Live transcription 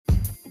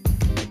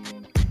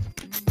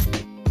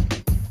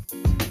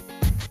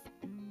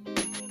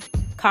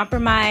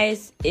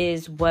Compromise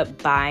is what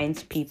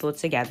binds people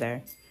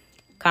together.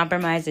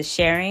 Compromise is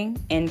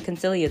sharing and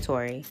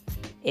conciliatory.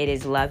 It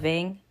is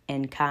loving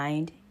and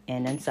kind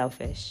and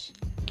unselfish.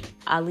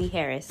 Ali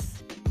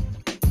Harris.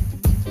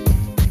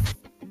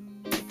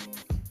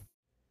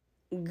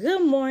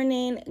 Good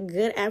morning,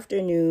 good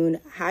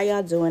afternoon. How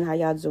y'all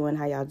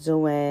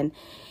doing?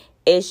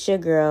 It's your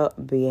girl,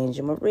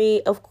 Angel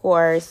Marie, of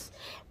course,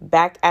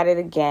 back at it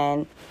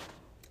again.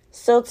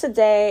 So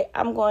today,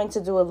 I'm going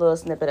to do a little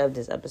snippet of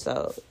this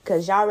episode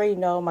because y'all already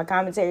know my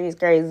commentary is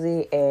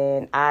crazy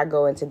and I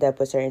go into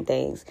depth with certain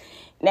things.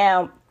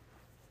 Now,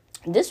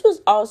 this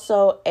was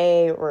also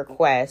a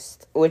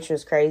request, which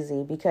was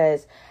crazy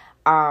because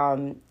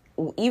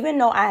even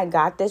though I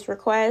got this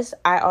request,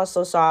 I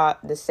also saw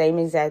the same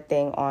exact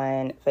thing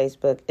on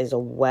Facebook as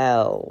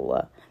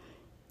well.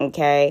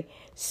 Okay,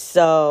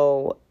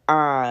 so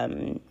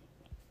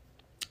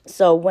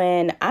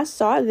when I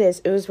saw this,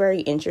 it was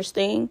very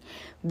interesting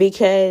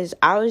because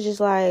I was just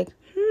like,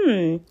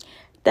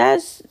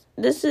 this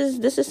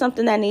is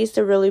something that needs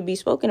to really be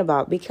spoken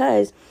about.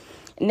 Because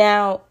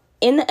now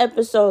in the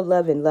episode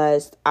Love and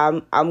Lust,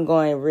 I'm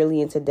going really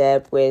into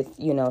depth with,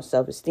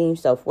 self-esteem,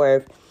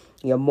 self-worth,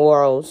 your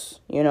morals,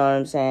 you know what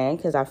I'm saying?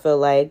 Because I feel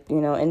like,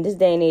 in this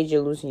day and age,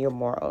 you're losing your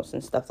morals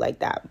and stuff like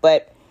that.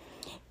 But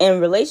in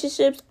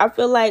relationships, I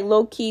feel like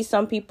low-key,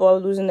 some people are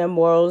losing their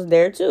morals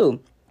there too.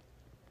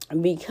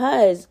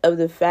 Because of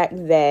the fact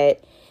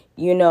that,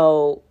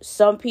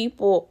 some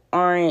people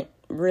aren't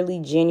really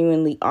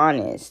genuinely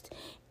honest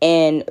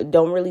and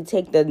don't really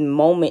take the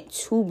moment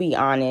to be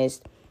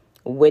honest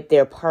with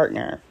their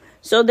partner.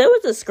 So there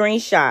was a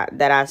screenshot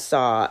that I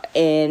saw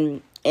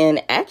and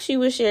actually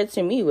was shared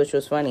to me, which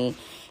was funny.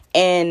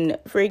 And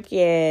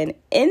freaking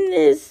in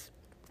this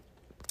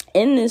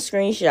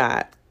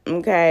screenshot,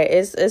 okay,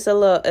 it's a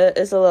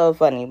little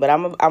funny, but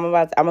I'm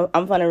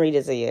gonna read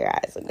it to you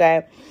guys,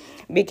 okay?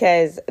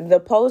 Because the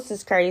post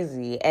is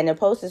crazy and the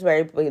post is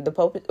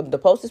the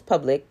post is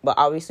public, but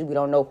obviously we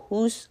don't know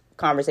whose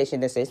conversation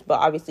this is. But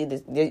obviously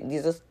this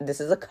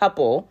is a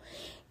couple,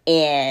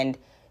 and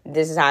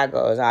this is how it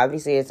goes.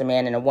 Obviously it's a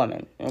man and a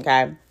woman.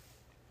 Okay,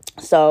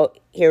 so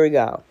here we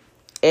go.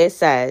 It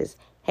says,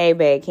 "Hey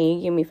babe, can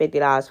you give me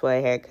 $50 for a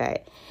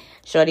haircut?"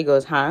 Shorty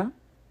goes, "Huh?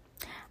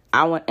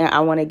 I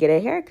want to get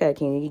a haircut.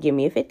 Can you give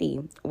me a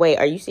 50? Wait,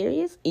 are you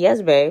serious?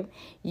 Yes, babe.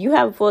 You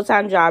have a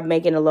full-time job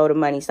making a load of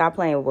money. Stop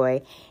playing,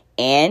 boy.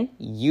 And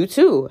you,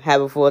 too,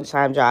 have a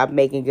full-time job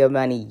making good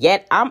money.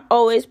 Yet, I'm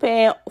always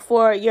paying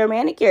for your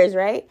manicures,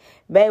 right?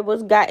 Babe,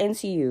 what's got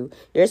into you?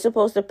 You're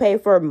supposed to pay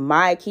for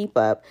my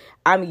keep-up.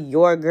 I'm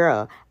your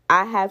girl.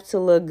 I have to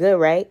look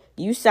good, right?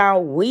 You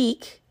sound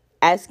weak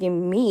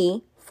asking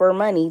me for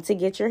money to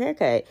get your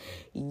haircut.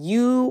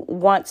 You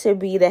want to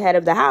be the head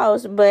of the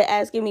house, but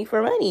asking me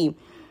for money.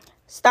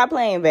 Stop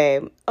playing,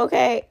 babe.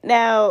 Okay,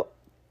 now,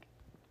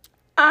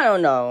 I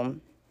don't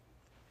know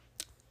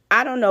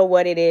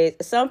what it is.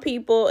 Some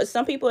people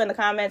in the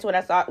comments when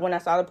I saw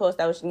the post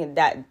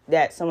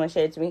that someone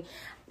shared to me,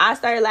 I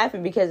started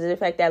laughing because of the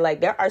fact that like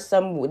there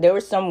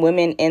were some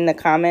women in the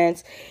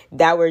comments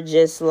that were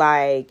just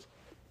like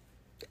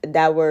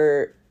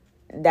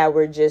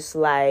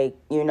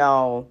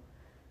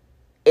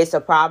it's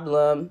a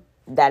problem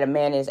that a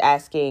man is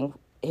asking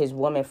his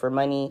woman for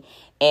money,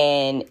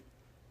 and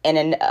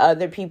then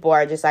other people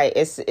are just like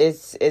it's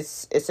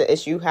an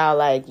issue how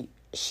like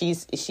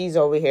she's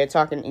over here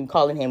talking and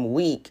calling him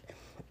weak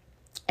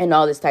and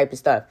all this type of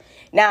stuff.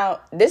 Now,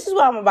 this is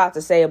what I'm about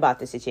to say about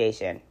the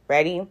situation.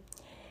 Ready?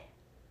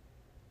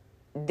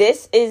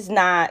 This is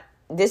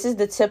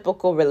the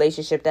typical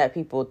relationship that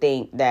people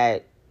think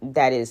that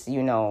is,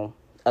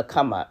 a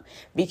come up,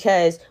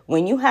 because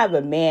when you have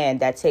a man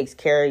that takes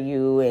care of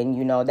you and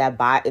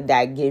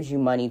that gives you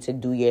money to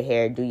do your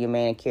hair, do your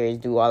manicures,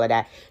 do all of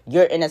that,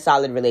 you're in a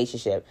solid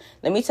relationship.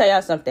 Let me tell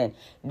y'all something.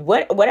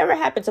 Whatever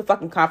happened to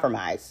fucking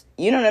compromise?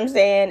 You know what I'm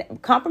saying?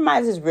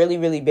 Compromise is really,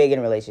 really big in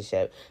a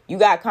relationship. You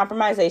got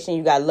compromisation,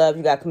 you got love,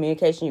 you got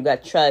communication, you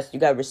got trust,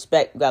 you got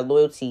respect, you got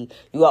loyalty,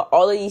 you got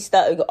all of these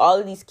stuff, all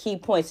of these key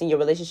points in your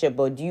relationship.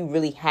 But do you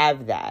really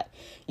have that?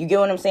 You get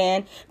what I'm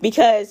saying?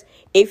 Because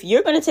if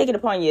you're going to take it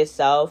upon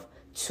yourself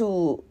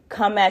to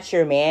come at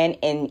your man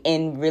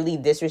and really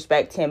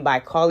disrespect him by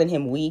calling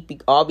him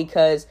weak, all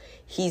because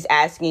he's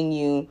asking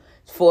you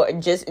for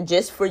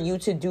just for you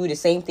to do the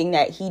same thing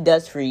that he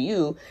does for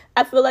you,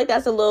 I feel like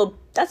that's a little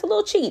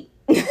cheap.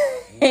 You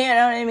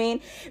know what I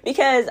mean?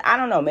 Because I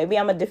don't know, maybe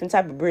I'm a different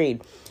type of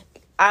breed.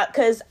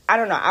 Because I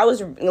don't know, I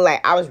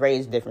was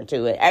raised different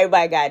too.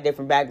 Everybody got a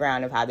different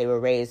background of how they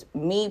were raised.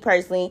 Me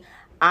personally,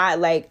 I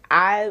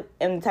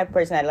am the type of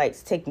person that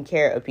likes taking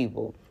care of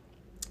people.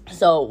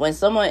 So when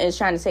someone is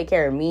trying to take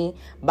care of me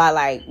by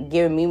like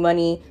giving me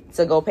money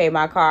to go pay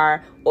my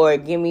car or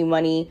give me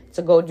money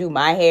to go do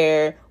my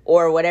hair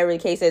or whatever the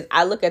case is,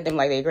 I look at them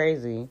like they're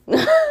crazy. You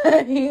know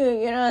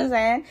what I'm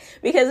saying?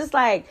 Because it's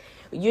like,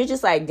 you're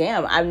just like,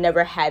 damn, I've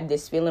never had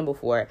this feeling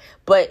before.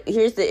 But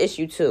here's the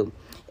issue too.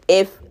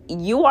 If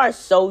you are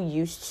so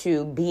used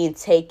to being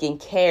taken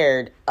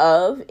care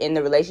of in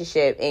the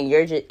relationship, and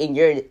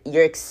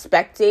you're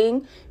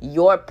expecting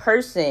your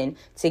person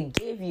to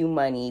give you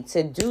money,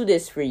 to do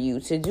this for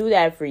you, to do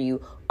that for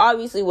you.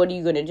 Obviously, what are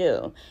you gonna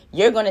do?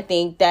 You're gonna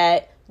think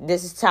that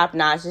this is top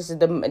notch. This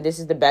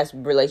is the best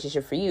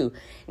relationship for you.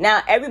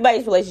 Now,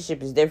 everybody's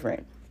relationship is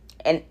different,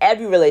 and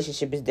every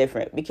relationship is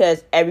different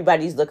because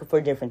everybody's looking for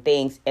different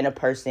things in a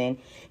person,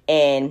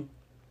 and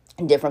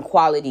different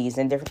qualities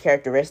and different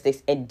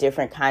characteristics and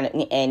different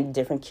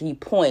key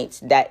points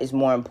that is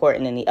more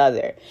important than the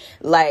other.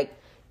 Like,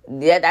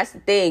 yeah, that's the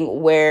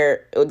thing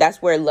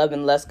that's where love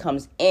and lust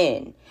comes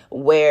in,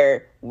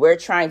 where we're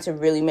trying to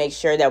really make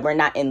sure that we're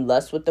not in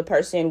lust with the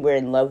person, we're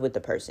in love with the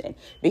person.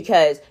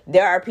 Because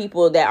there are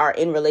people that are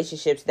in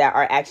relationships that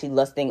are actually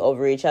lusting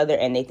over each other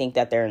and they think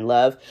that they're in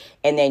love.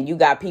 And then you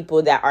got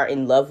people that are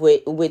in love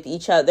with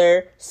each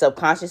other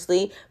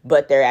subconsciously,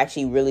 but they're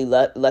actually really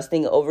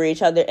lusting over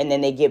each other. And then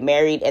they get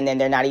married and then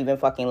they're not even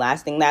fucking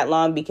lasting that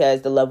long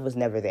because the love was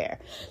never there.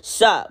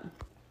 So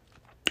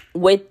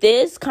with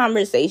this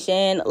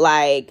conversation,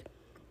 like,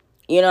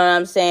 you know what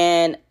I'm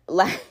saying?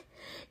 Like,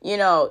 you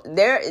know,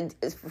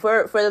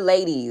 for the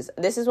ladies,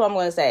 this is what I'm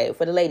going to say.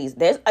 For the ladies,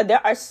 there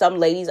are some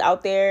ladies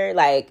out there,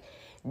 like,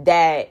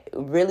 that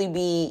really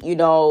be, you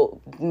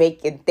know,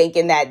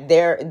 thinking that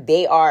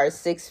they are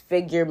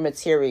 6-figure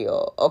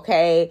material,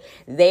 okay?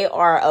 They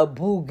are a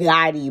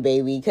Bugatti,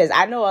 baby. Because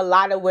I know a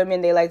lot of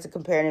women, they like to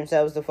compare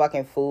themselves to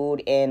fucking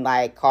food and,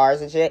 like,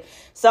 cars and shit.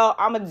 So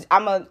I'm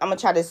gonna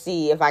try to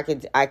see if I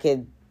could,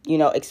 you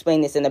know,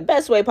 explain this in the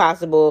best way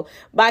possible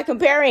by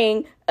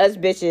comparing us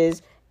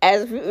bitches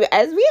as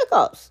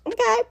vehicles,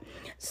 okay?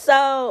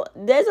 So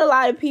there's a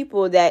lot of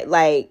people that,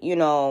 like, you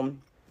know,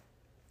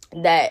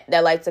 that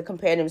like to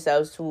compare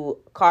themselves to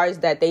cars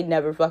that they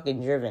never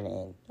fucking driven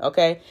in,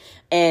 okay?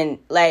 And,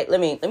 like,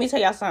 let me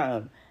tell y'all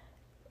something.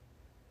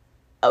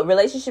 A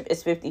relationship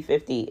is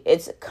 50-50.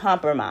 It's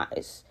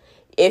compromise.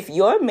 If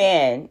you've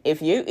been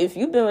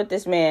with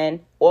this man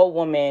or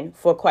woman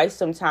for quite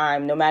some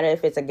time, no matter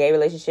if it's a gay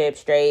relationship,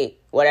 straight,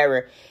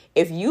 whatever,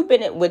 if you've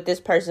been with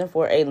this person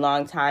for a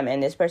long time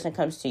and this person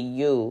comes to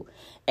you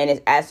and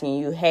is asking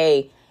you,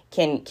 hey,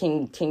 can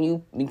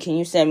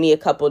you send me a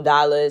couple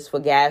dollars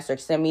for gas, or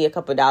send me a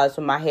couple dollars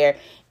for my hair?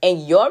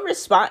 And your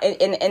response, and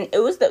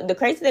it was the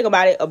crazy thing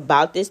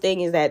about this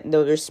thing is that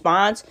the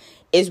response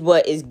is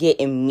what is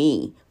getting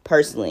me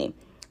personally.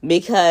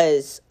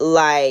 Because,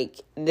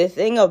 like, the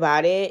thing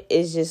about it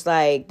is just,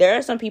 like, there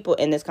are some people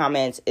in this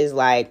comments is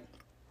like,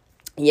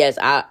 yes,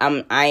 I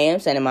am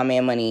sending my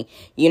man money.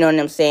 You know what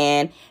I'm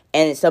saying?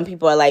 And some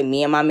people are like,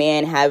 me and my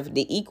man have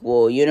the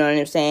equal. You know what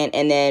I'm saying?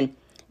 And then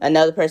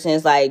another person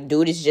is like,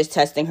 dude is just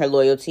testing her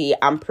loyalty.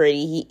 I'm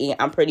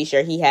pretty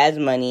sure he has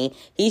money.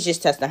 He's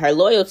just testing her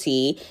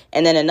loyalty.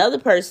 And then another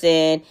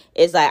person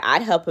is like,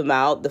 I'd help him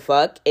out. The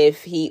fuck,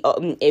 if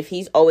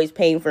he's always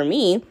paying for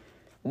me,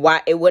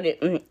 why it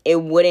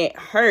wouldn't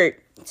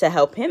hurt to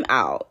help him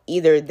out.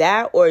 Either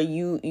that, or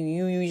you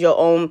use your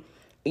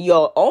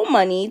own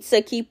money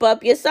to keep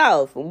up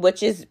yourself,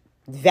 which is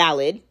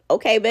valid.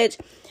 Okay, bitch.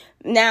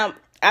 Now,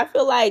 I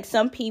feel like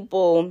some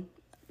people,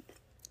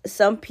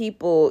 some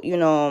people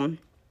don't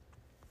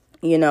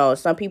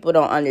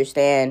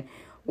understand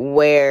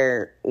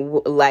where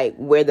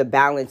the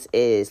balance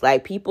is.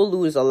 Like, people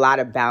lose a lot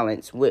of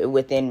balance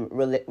within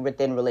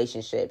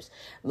relationships.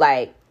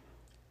 Like,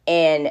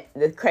 and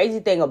the crazy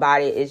thing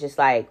about it is just,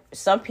 like,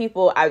 some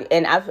people,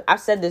 I've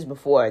said this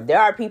before,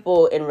 there are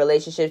people in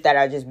relationships that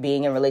are just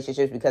being in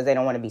relationships because they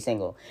don't want to be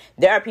single.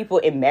 There are people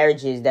in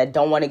marriages that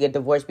don't want to get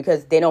divorced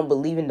because they don't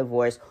believe in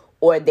divorce,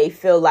 or they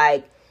feel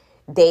like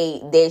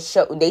they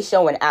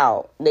showing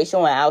out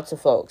to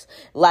folks.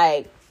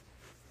 Like,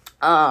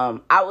 I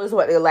was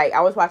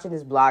watching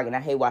this blog, and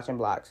I hate watching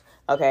blogs.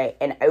 Okay,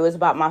 and it was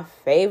about my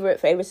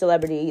favorite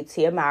celebrity,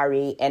 Tia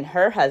Mowry, and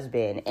her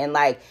husband, and,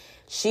 like,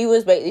 she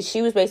was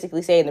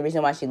basically saying the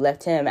reason why she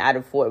left him out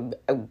of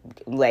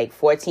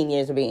 14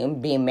 years of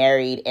being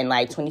married and,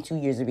 like, 22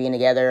 years of being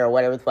together, or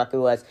whatever the fuck it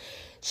was.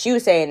 She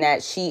was saying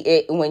that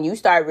when you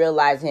start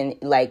realizing,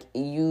 like,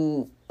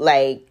 you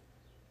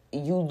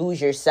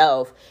lose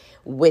yourself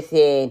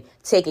within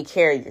taking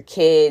care of your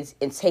kids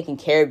and taking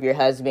care of your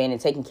husband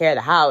and taking care of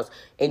the house,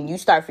 and you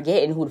start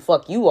forgetting who the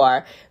fuck you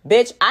are,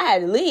 bitch, I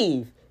had to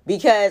leave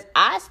because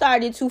I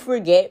started to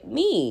forget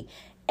me.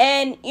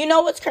 And you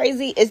know what's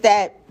crazy is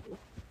that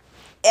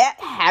it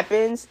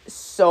happens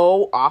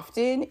so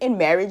often in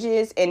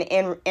marriages and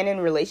in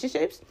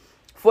relationships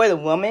for the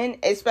woman,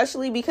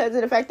 especially because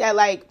of the fact that,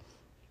 like,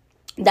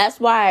 that's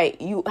why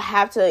you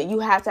have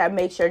to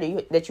make sure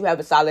that you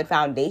have a solid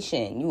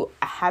foundation. You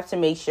have to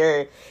make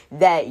sure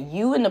that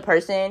you and the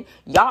person,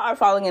 y'all are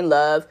falling in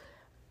love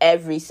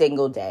every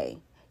single day.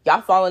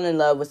 Y'all falling in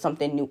love with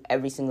something new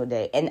every single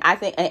day. And I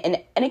think,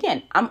 and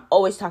again, I'm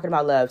always talking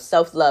about love,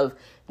 self-love,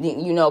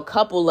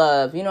 couple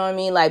love, you know what I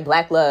mean? Like,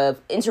 black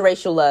love,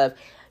 interracial love,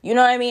 you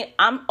know what I mean?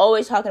 I'm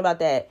always talking about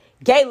that.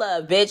 Gay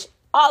love, bitch.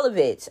 all of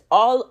it,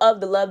 all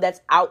of the love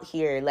that's out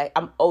here. Like,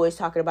 I'm always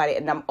talking about it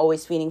and I'm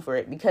always feeding for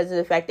it because of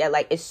the fact that,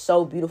 like, it's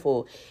so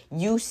beautiful.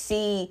 You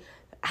see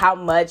how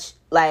much,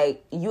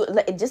 like, you,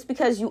 like, just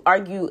because you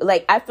argue,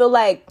 like, I feel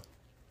like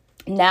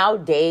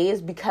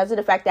nowadays, because of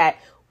the fact that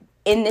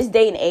in this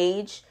day and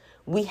age,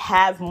 we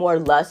have more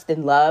lust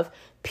than love.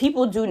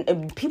 People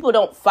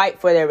don't fight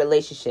for their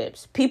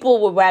relationships.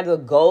 People would rather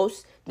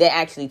ghost than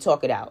actually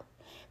talk it out.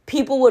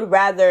 People would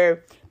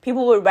rather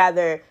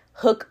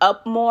hook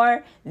up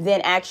more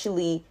than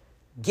actually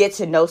get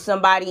to know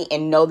somebody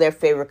and know their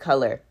favorite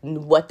color,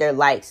 what their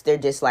likes, their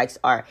dislikes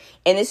are.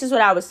 And this is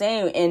what I was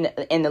saying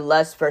in the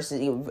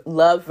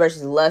love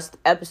versus lust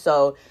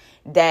episode,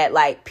 that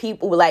like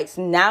people, like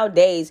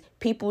nowadays,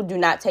 people do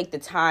not take the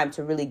time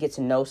to really get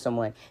to know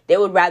someone. They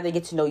would rather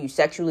get to know you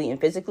sexually and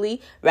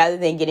physically rather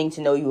than getting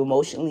to know you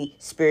emotionally,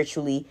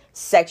 spiritually,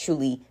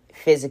 sexually,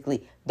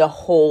 physically, the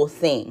whole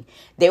thing.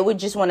 They would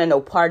just want to know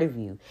part of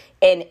you.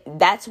 And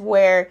that's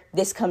where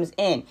this comes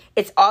in.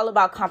 It's all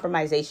about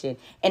compromisation.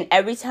 And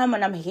every time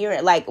when I'm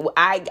hearing, like,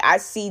 I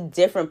see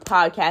different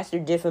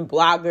podcasters, different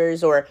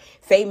bloggers or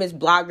famous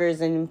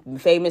bloggers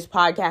and famous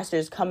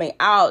podcasters coming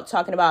out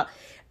talking about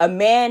a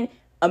man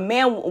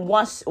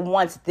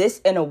wants this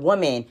in a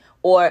woman,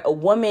 or a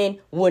woman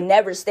will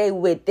never stay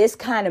with this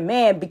kind of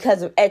man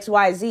because of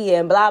XYZ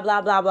and blah,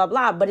 blah, blah, blah,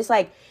 blah. But it's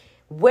like,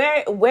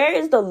 where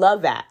is the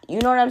love at? You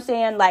know what I'm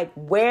saying? Like,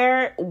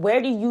 where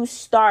do you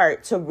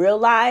start to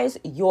realize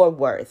your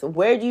worth?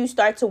 Where do you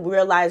start to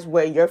realize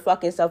where your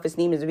fucking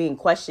self-esteem is being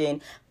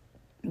questioned?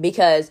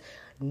 Because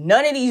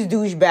none of these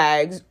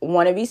douchebags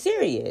want to be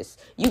serious.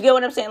 You get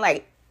what I'm saying?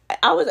 Like,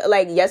 I was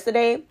like,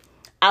 yesterday,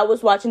 I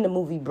was watching the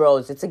movie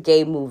Bros. It's a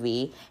gay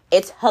movie.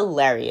 It's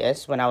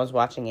hilarious. When I was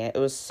watching it, it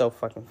was so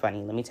fucking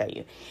funny, let me tell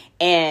you.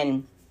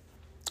 And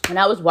when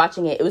I was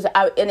watching it,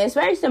 and it's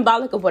very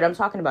symbolic of what I'm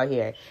talking about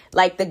here.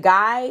 Like, the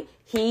guy,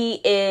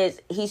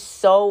 he's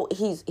so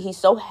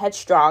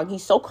headstrong,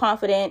 he's so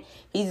confident,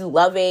 he's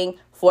loving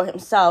for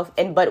himself,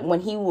 but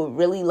when he would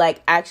really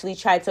like actually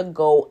try to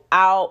go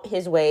out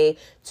his way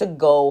to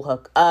go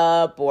hook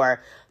up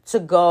or to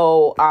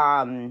go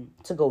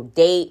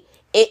date,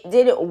 it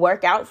didn't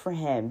work out for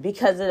him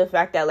because of the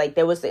fact that, like,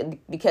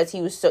 because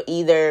he was so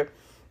either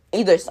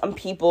some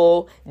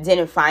people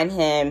didn't find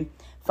him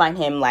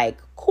like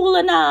cool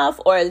enough,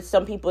 or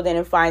some people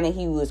didn't find that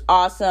he was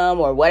awesome,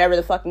 or whatever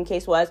the fucking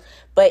case was.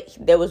 But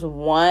there was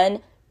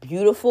one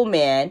beautiful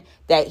man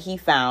that he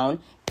found,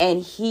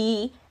 and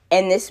he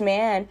and this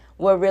man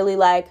were really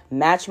like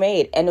match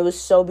made, and it was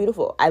so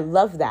beautiful. I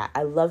love that.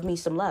 I love me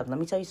some love. Let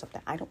me tell you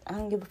something. I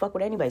don't give a fuck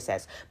what anybody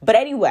says. But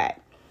anyway,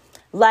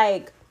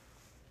 like,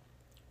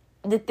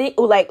 the thing,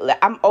 like,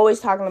 I'm always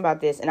talking about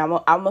this, and I'm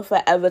gonna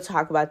forever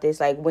talk about this.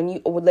 Like,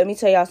 let me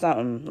tell y'all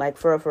something. Like,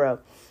 for real.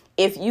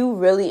 If you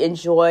really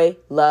enjoy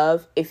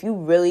love, if you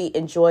really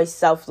enjoy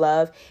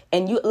self-love,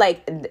 and you,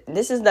 like,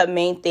 this is the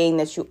main thing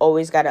that you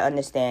always got to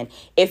understand.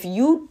 If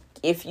you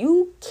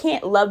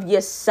can't love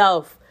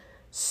yourself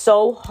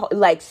so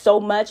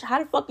much, how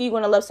the fuck are you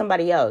going to love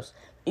somebody else?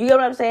 You get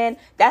what I'm saying?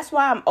 That's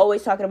why I'm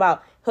always talking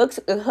about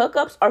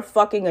hookups are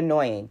fucking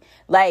annoying.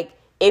 Like,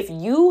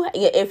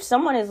 if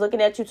someone is looking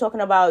at you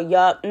talking about,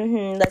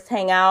 let's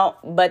hang out,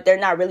 but they're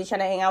not really trying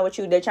to hang out with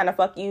you, they're trying to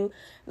fuck you,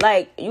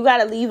 like, you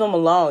gotta leave them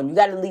alone. You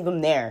gotta leave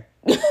them there.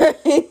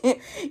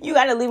 You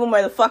gotta leave them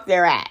where the fuck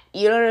they're at.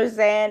 You know what I'm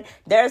saying?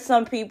 There are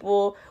some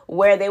people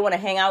where they want to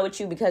hang out with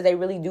you because they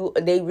really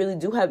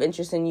do have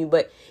interest in you,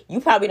 but you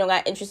probably don't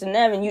got interest in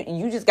them, and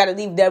you just gotta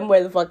leave them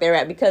where the fuck they're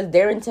at because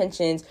their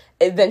intentions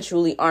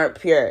eventually aren't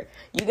pure.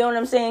 You get what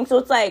I'm saying? So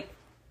it's like,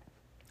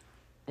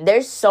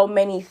 there's so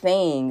many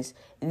things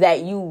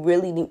that you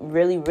really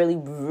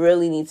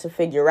need to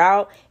figure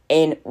out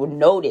and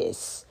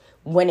notice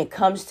when it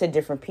comes to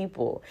different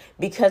people,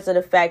 because of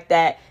the fact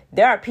that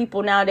there are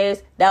people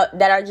nowadays that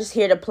are just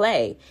here to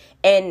play.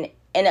 And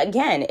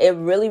again, it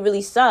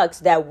really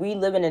sucks that we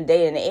live in a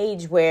day and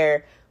age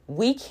where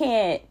we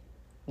can't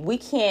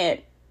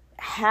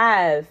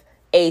have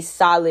a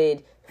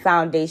solid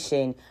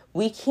foundation.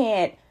 We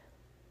can't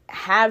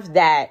have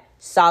that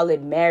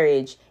solid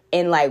marriage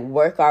and like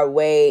work our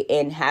way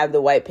and have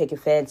the white picket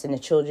fence and the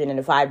children and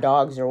the 5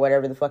 dogs or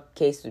whatever the fuck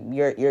case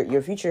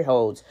your future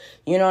holds.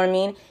 You know what I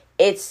mean?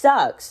 It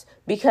sucks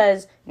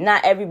because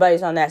not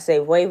everybody's on that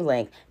same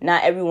wavelength.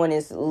 Not everyone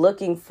is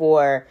looking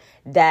for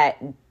that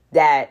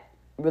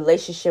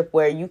relationship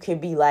where you can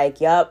be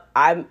like, yup,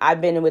 I've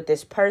been with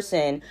this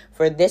person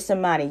for this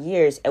amount of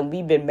years and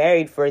we've been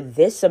married for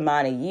this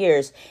amount of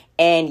years.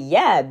 And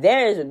yeah,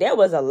 there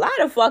was a lot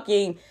of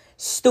fucking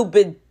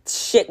stupid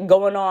shit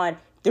going on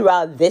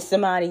throughout this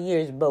amount of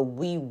years, but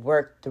we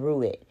worked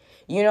through it.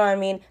 You know what I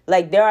mean?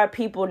 Like, there are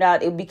people now,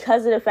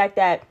 because of the fact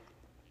that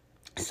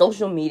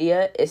social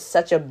media is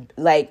such a,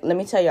 like, let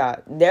me tell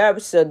y'all, there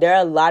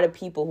are a lot of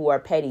people who are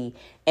petty,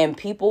 and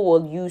people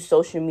will use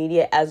social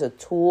media as a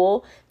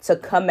tool to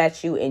come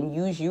at you and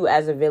use you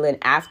as a villain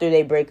after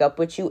they break up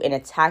with you and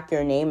attack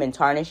your name and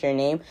tarnish your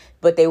name,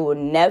 but they will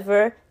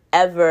never,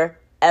 ever,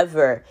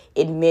 ever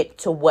admit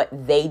to what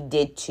they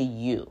did to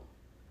you.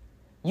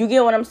 You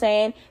get what I'm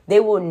saying? They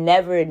will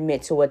never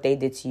admit to what they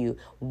did to you.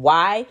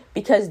 Why?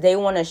 Because they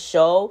want to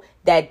show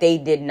that they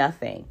did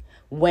nothing.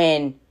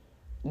 When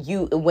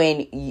you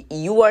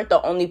weren't the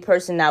only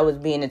person that was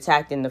being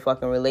attacked in the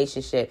fucking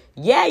relationship.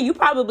 Yeah, you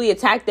probably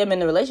attacked them in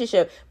the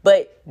relationship,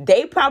 but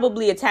they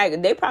probably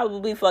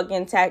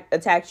fucking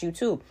attacked you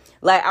too.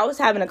 Like, I was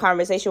having a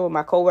conversation with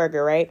my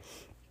coworker, right?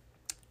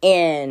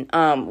 And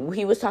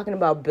he was talking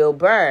about Bill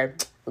Burr.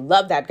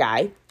 Love that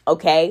guy.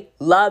 Okay,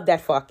 love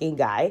that fucking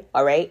guy.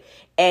 All right.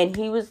 And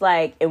he was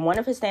like, in one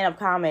of his stand-up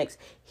comics,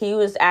 he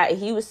was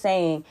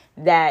saying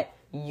that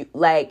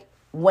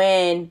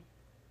when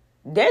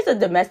there's a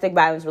domestic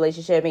violence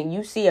relationship and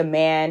you see a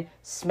man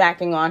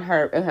smacking on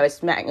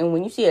and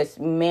when you see a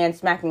man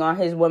smacking on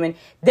his woman,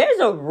 there's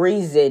a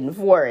reason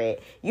for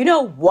it. You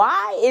know,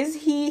 why is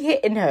he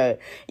hitting her?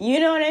 You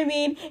know what I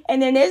mean? And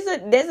then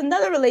there's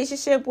another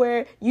relationship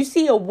where you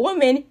see a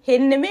woman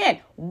hitting a man.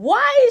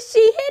 Why is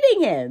she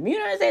hitting him? You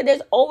know what I'm saying?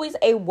 There's always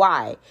a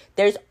why.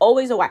 There's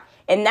always a why.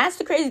 And that's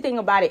the crazy thing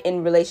about it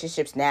in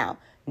relationships now.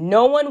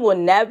 No one will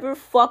never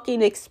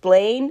fucking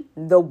explain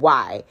the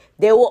why.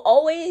 They will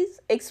always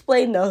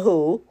explain the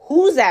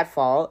who's at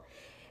fault.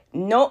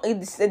 No,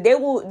 they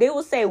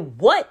will say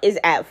what is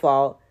at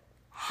fault,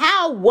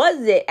 how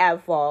was it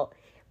at fault,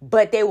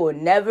 but they will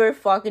never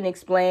fucking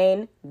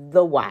explain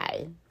the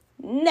why.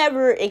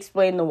 Never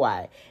explain the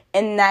why.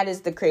 And that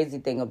is the crazy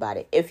thing about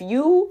it. If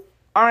you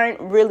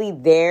aren't really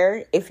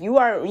there, if you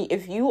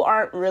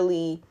aren't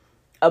really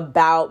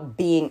about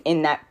being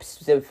in that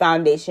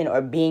foundation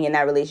or being in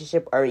that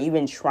relationship or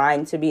even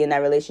trying to be in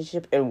that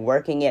relationship and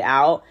working it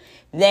out,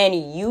 then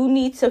you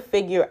need to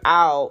figure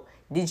out,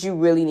 did you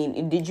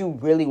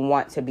really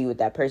want to be with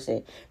that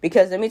person?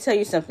 Because let me tell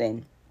you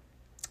something,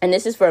 and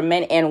this is for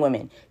men and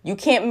women. You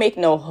can't make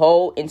no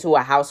hoe into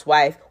a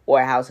housewife or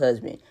a house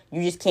husband.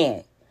 You just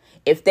can't.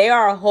 If they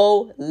are a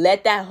hoe,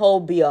 let that hoe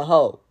be a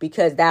hoe,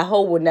 because that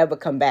hoe will never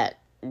come back.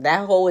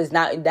 That hoe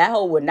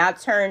will not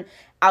turn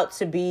out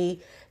to be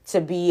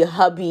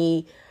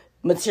hubby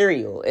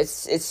material.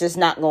 It's just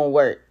not gonna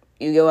work.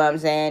 You get what I'm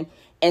saying?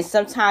 And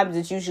sometimes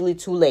it's usually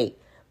too late.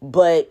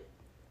 But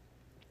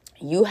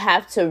you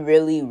have to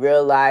really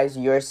realize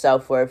your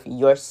self-worth,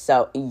 your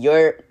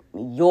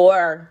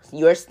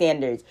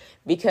standards,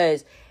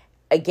 because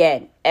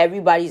again,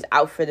 everybody's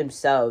out for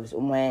themselves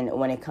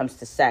when it comes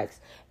to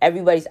sex.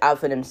 Everybody's out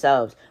for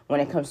themselves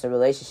when it comes to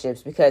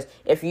relationships. Because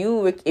if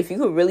you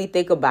could really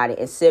think about it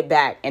and sit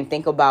back and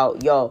think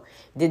about, yo,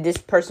 did this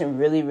person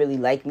really, really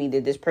like me?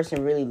 Did this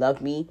person really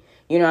love me?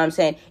 You know what I'm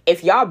saying?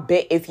 If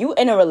you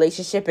in a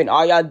relationship and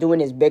all y'all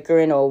doing is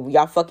bickering, or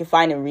y'all fucking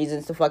finding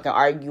reasons to fucking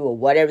argue, or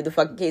whatever the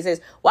fucking case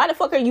is, why the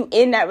fuck are you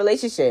in that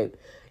relationship?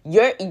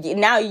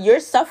 You're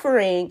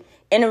suffering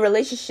in a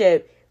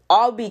relationship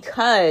all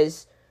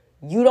because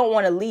you don't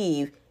want to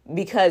leave,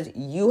 because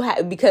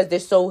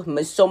there's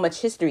so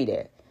much history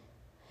there.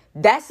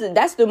 That's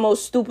the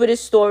most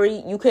stupidest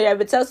story you could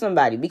ever tell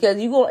somebody, because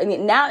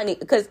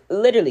because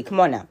literally,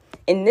 come on now,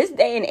 in this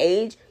day and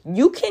age,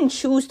 you can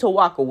choose to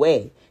walk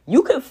away.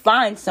 You can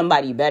find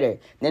somebody better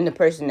than the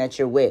person that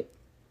you're with.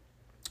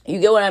 You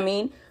get what I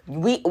mean?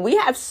 We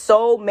have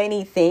so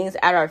many things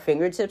at our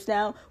fingertips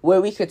now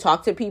where we could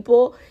talk to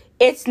people.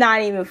 It's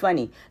not even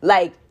funny.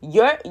 Like,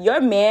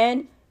 your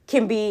man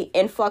can be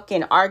in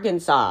fucking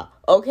Arkansas,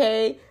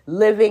 okay?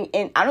 Living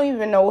in, I don't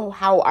even know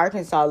how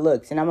Arkansas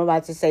looks, and I'm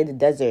about to say the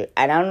desert,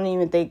 and I don't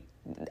even think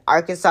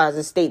Arkansas is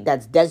a state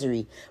that's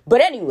deserty.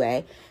 But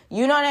anyway,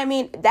 you know what I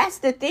mean? That's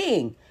the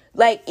thing.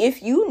 Like,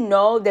 if you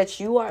know that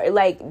you are,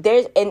 like,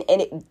 there's,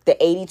 the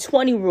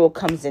 80-20 rule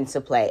comes into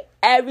play.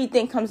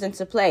 Everything comes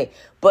into play.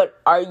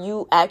 But are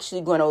you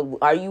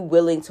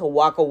willing to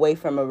walk away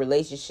from a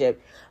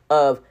relationship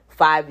of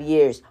 5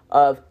 years,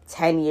 of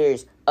 10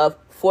 years, of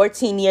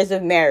 14 years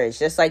of marriage,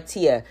 just like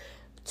Tia,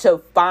 to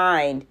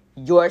find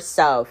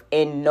yourself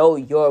and know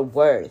your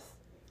worth?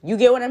 You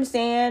get what I'm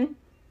saying?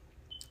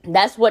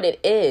 That's what it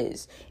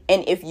is.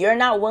 And if you're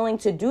not willing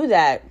to do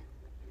that,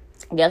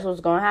 guess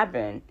what's going to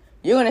happen?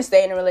 You're going to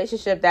stay in a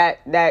relationship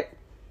that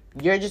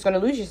you're just going to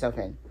lose yourself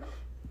in.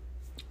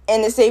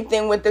 And the same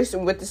thing with the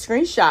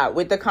screenshot,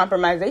 with the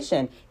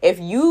compromisation. If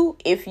you're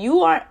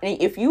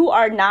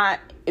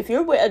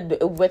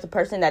with a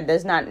person that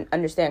does not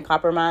understand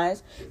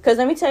compromise, because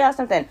let me tell y'all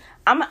something.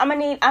 I'm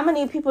gonna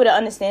need people to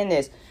understand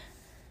this.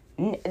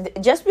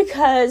 Just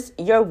because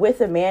you're with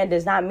a man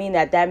does not mean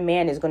that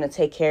man is gonna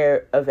take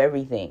care of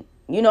everything.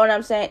 You know what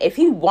I'm saying? If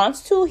he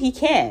wants to, he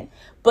can.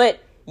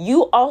 But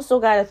you also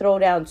gotta throw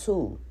down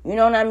too. You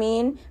know what I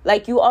mean?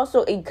 Like, because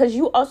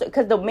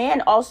the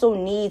man also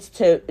needs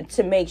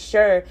to make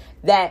sure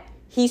that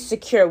he's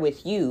secure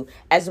with you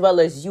as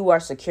well as you are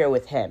secure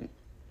with him.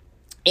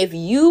 If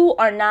you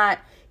are not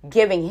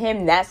giving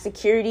him that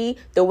security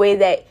the way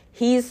that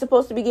he's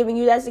supposed to be giving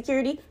you that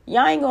security,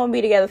 y'all ain't gonna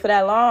be together for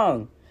that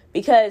long.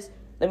 Because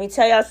let me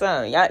tell y'all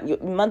something, you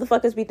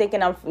motherfuckers be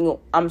thinking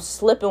I'm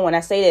slipping when I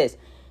say this.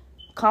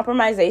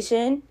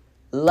 Compromisation,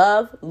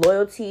 love,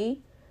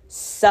 loyalty,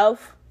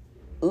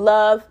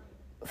 self-love,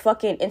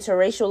 fucking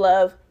interracial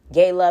love,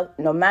 gay love,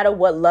 no matter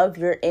what love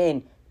you're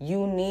in,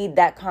 You need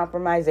that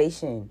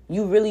compromisation.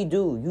 You really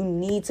do. You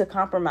need to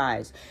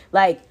compromise.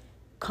 Like,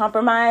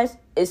 compromise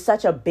is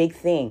such a big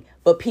thing,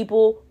 but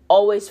people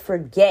always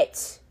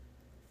forget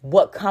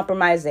what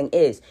compromising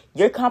is.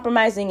 You're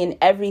compromising in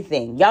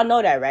everything. Y'all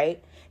know that,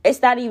 right?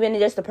 It's not even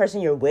just the person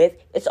you're with.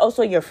 It's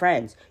also your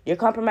friends. You're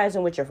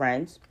compromising with your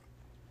friends.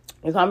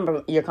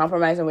 You're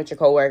compromising with your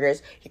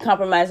coworkers. You're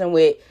compromising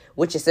with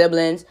your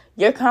siblings.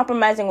 You're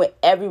compromising with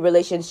every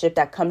relationship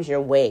that comes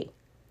your way.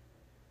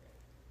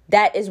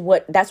 That's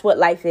what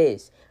life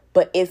is.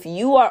 But if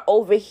you are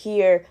over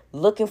here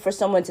looking for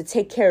someone to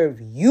take care of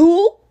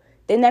you,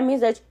 then that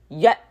means that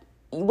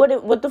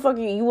what the fuck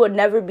you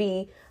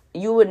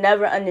would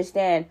never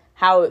understand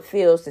how it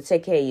feels to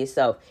take care of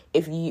yourself.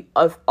 If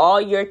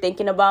all you're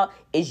thinking about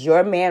is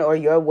your man or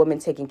your woman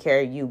taking care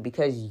of you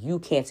because you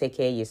can't take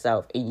care of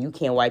yourself and you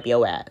can't wipe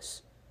your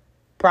ass.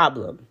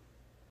 Problem.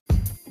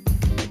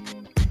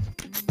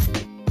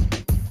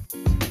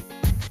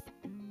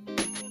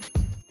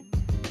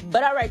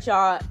 But all right,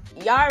 y'all.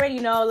 Y'all already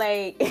know,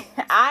 like,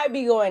 I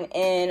be going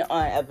in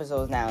on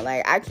episodes now.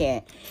 Like, I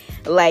can't.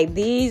 Like,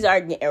 these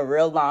are getting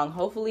real long.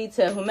 Hopefully,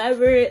 to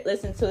whomever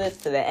listened to this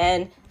to the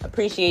end,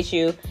 appreciate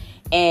you.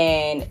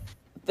 And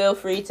feel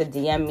free to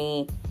DM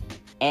me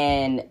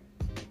and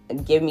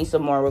give me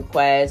some more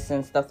requests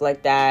and stuff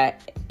like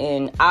that.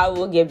 And I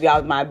will give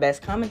y'all my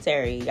best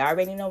commentary. Y'all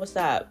already know what's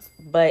up.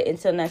 But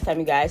until next time,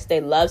 you guys,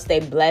 stay loved, stay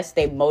blessed,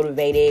 stay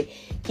motivated.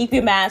 Keep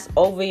your mask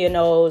over your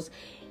nose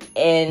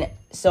and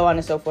so on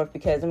and so forth.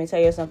 Because let me tell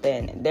you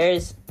something.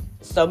 There's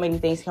so many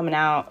things coming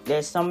out.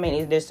 There's so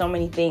many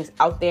things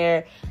out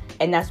there.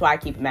 And that's why I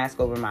keep a mask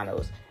over my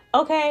nose.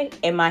 Okay?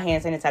 And my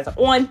hand sanitizer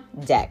on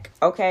deck.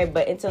 Okay?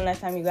 But until next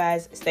time, you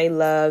guys, stay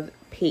loved.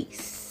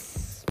 Peace.